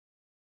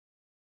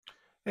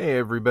Hey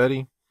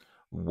everybody,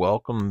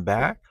 welcome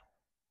back.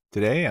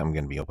 Today I'm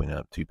going to be opening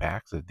up 2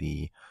 packs of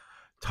the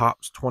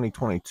Topps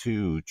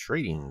 2022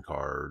 trading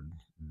card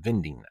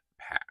vending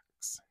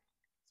packs.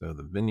 So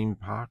the vending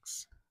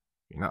box,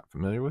 if you're not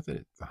familiar with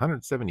it, it's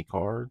 170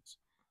 cards,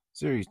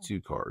 Series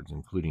 2 cards,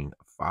 including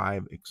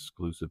 5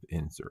 exclusive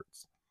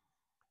inserts.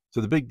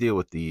 So the big deal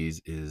with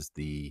these is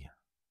the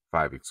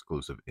 5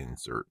 exclusive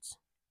inserts.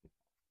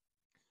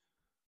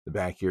 The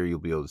back here you'll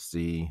be able to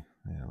see,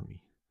 let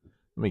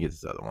me get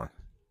this other one.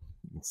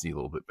 You can see a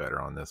little bit better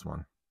on this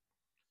one.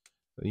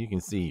 So you can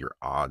see your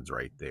odds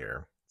right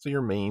there. So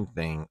your main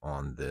thing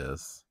on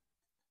this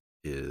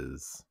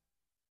is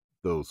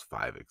those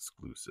 5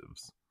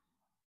 exclusives.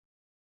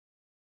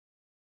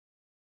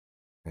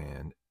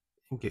 And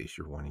in case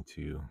you're wanting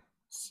to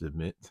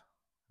submit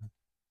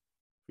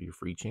for your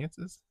free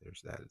chances,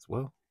 there's that as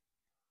well.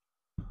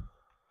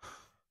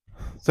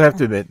 So I have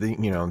to admit, to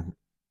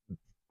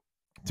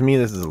me,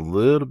 this is a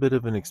little bit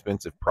of an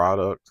expensive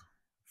product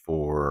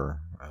for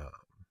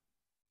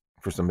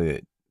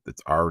somebody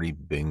that's already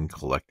been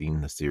collecting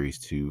the Series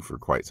 2 for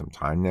quite some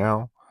time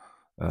now.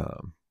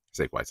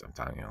 Say quite some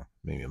time,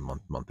 maybe a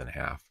month and a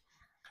half.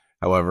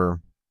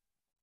 However,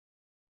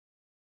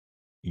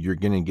 you're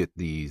going to get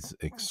these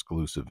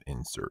exclusive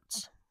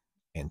inserts.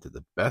 And to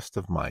the best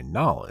of my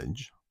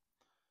knowledge,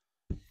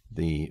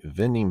 the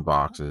vending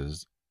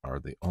boxes are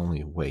the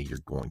only way you're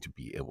going to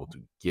be able to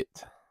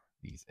get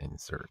these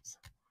inserts.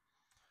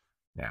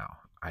 Now,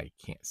 I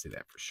can't say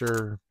that for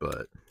sure,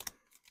 but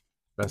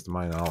best of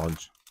my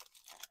knowledge,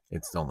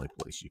 it's the only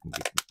place you can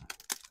get them.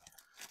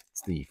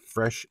 It's the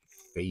Fresh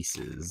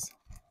Faces,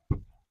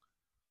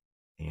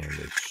 and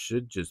it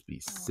should just be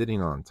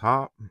sitting on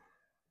top,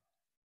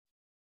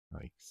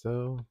 like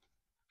so.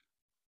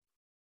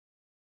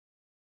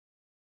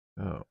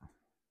 Oh,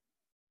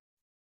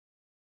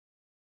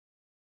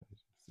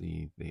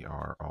 see, they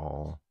are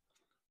all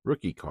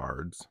rookie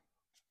cards.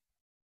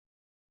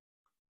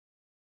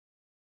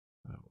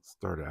 We'll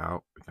start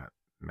out. We got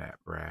Matt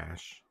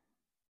Brash.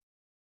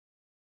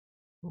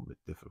 A little bit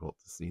difficult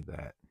to see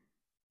that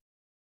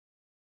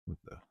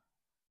with the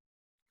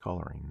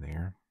coloring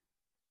there.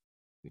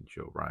 You can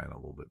show Ryan a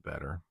little bit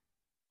better.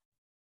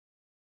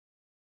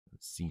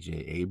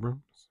 CJ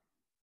Abrams,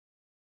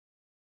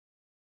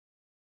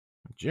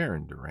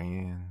 Jaron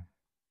Duran,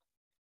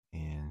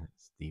 and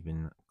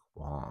Stephen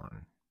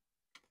Kwan.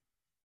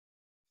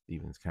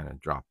 Stephen's kind of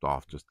dropped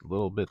off just a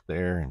little bit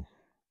there, and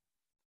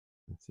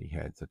since he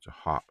had such a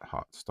hot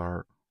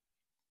start.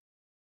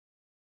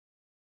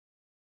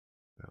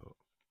 So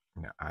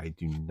now I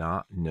do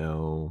not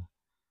know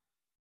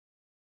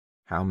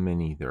how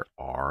many there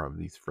are of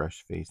these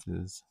fresh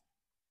faces.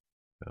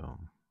 So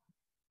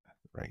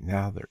right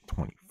now they're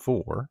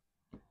 24.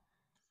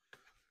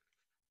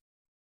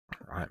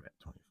 I'm at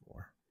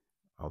 24.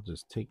 I'll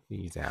just take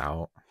these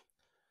out.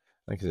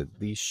 Like I said,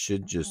 these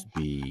should just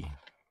be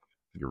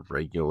your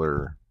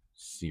regular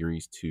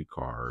Series 2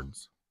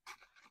 cards.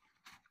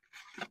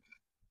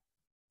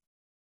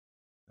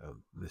 So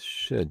this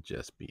should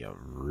just be a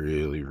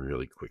really,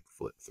 really quick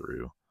flip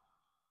through.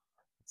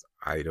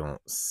 I don't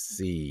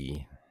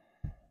see,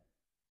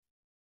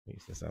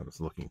 since I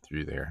was looking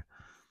through there,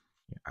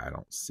 I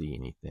don't see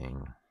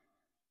anything.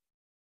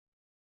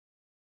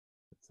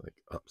 It's like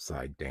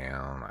upside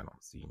down. I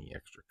don't see any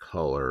extra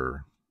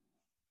color.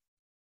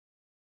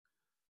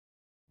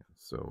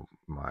 So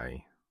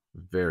my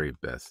very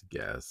best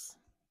guess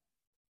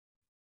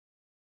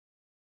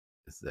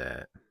is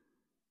that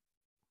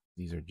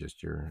these are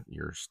just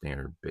your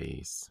standard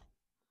base.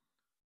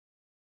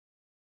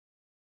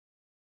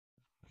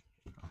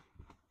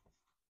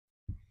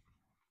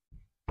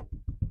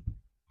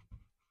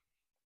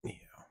 Yeah.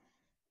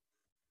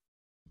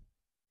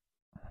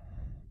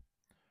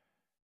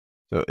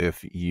 So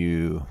if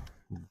you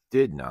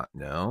did not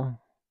know,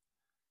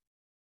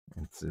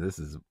 and so this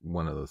is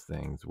one of those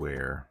things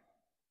where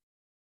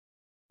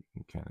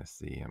you can kind of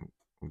see,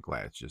 I'm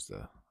glad it's just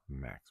a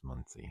Max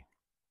Muncy.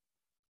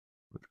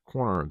 But the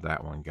corner of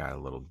that one got a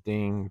little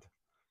dinged,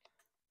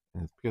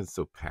 and it's because it's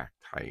so packed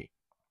tight.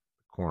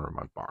 The corner of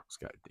my box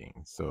got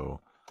dinged. So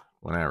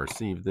when I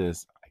received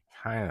this, I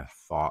kind of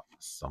thought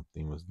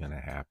something was going to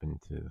happen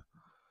to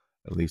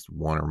at least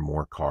one or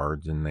more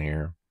cards in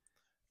there.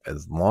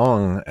 As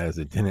long as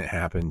it didn't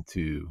happen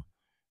to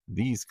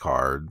these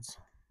cards,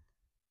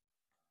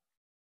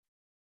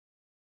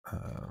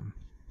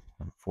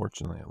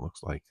 unfortunately, it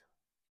looks like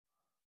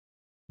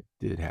it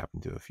did happen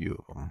to a few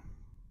of them.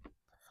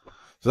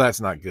 So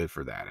that's not good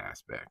for that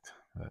aspect.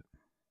 But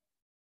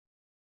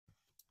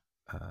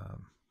I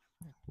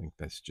think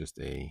that's just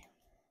a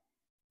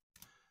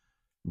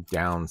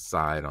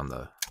downside on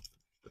the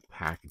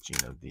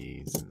packaging of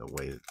these and the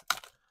way that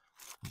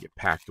they get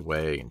packed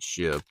away and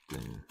shipped.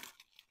 And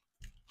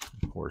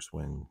of course,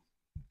 when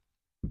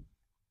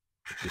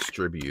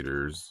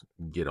distributors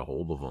get a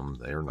hold of them,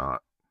 they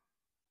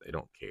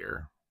don't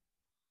care.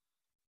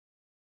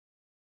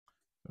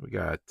 We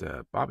got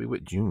Bobby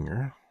Witt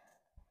Jr.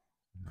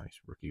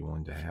 Nice rookie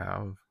one to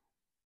have.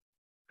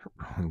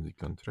 Ronzi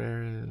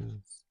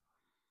Contreras.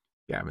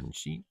 Gavin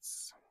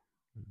Sheets,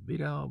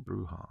 Vidal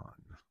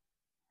Brujan,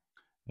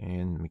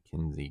 and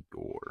Mackenzie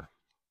Gore.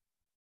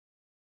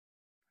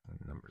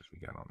 The numbers we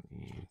got on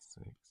these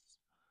 6,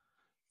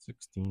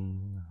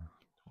 16,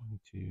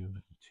 22,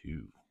 and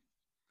 2.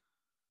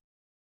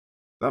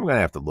 So I'm going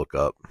to have to look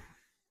up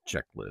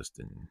checklist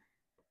and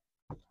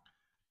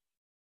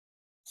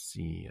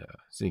see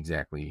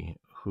exactly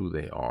who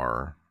they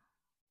are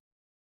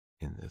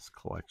in this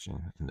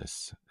collection, in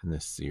this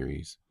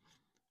series,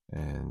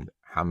 and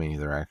how many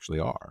there actually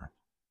are.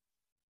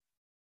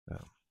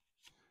 So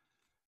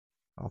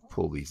I'll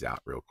pull these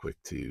out real quick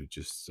too,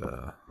 just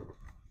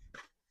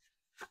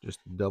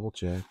double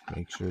check,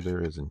 make sure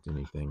there isn't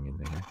anything in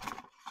there.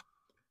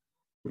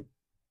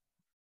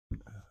 I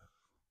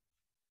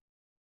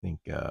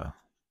think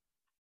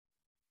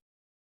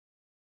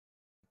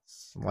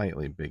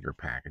slightly bigger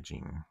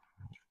packaging.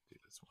 Do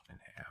this one in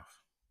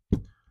half.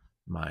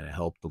 Might have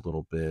helped a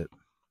little bit,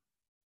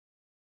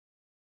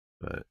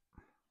 but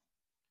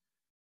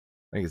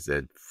like I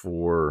said,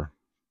 for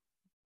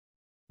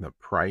the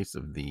price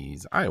of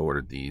these, I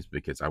ordered these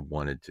because I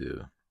wanted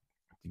to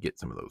get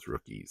some of those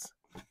rookies,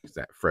 because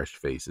that fresh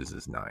faces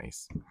is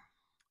nice.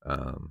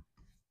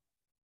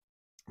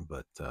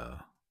 But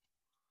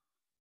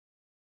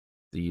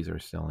these are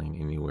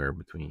selling anywhere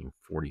between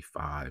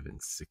 $45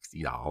 and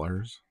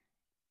 $60.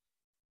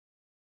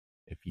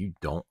 If you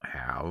don't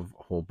have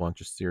a whole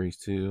bunch of Series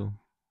 2,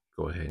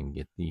 go ahead and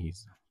get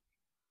these.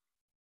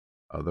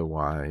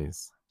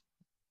 Otherwise,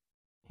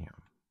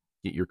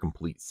 get your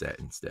complete set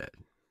instead.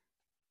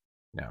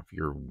 Now, if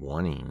you're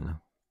wanting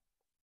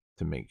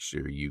to make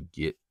sure you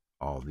get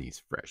all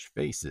these fresh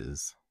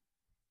faces,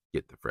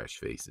 get the fresh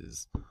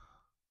faces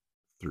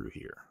through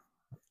here.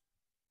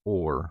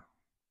 Or,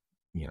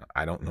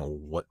 I don't know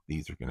what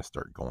these are going to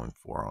start going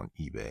for on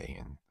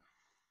eBay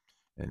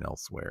and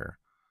elsewhere.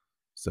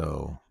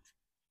 So,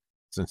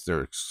 since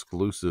they're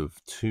exclusive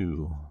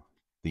to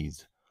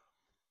these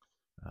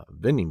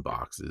vending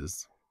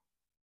boxes,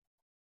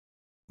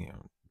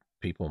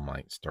 people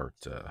might start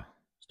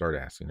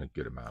asking a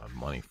good amount of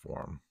money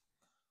for them.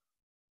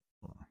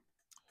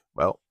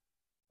 Well,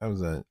 that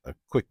was a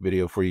quick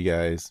video for you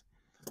guys.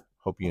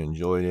 Hope you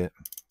enjoyed it.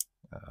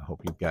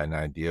 Hope you've got an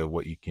idea of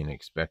what you can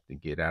expect to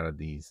get out of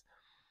these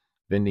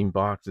vending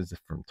boxes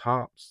from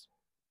Topps.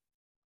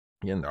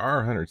 Again, there are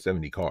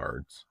 170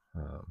 cards.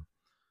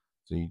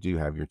 So you do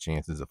have your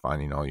chances of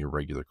finding all your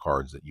regular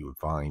cards that you would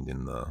find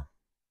in the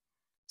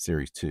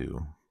Series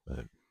 2.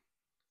 But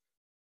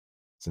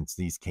since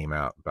these came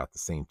out about the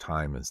same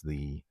time as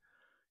the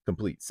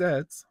complete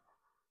sets,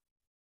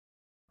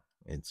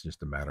 it's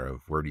just a matter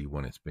of where do you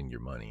want to spend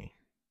your money.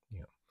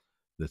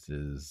 This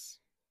is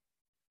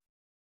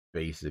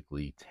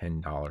basically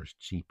 $10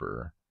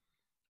 cheaper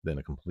than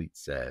a complete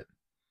set.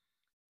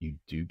 You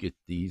do get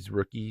these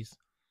rookies.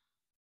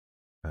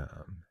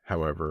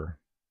 However,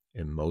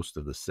 in most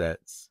of the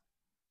sets,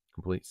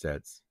 complete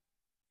sets,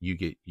 you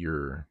get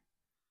your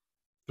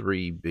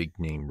 3 big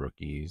name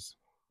rookies,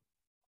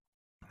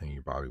 and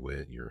your Bobby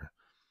Witt, your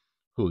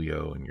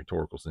Julio, and your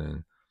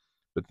Torkelson.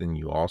 But then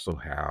you also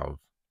have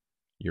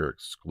your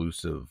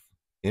exclusive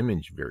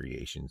image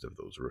variations of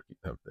those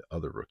of the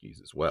other rookies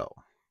as well,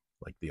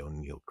 like the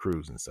O'Neal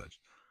Cruz and such.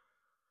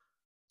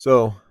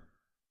 So,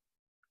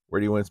 where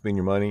do you want to spend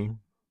your money?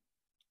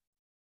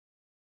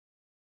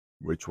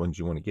 Which ones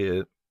you want to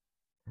get?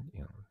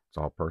 It's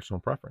all personal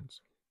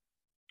preference.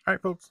 All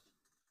right, folks,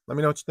 let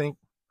me know what you think.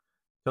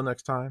 Till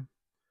next time,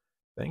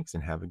 thanks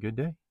and have a good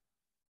day.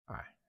 Bye.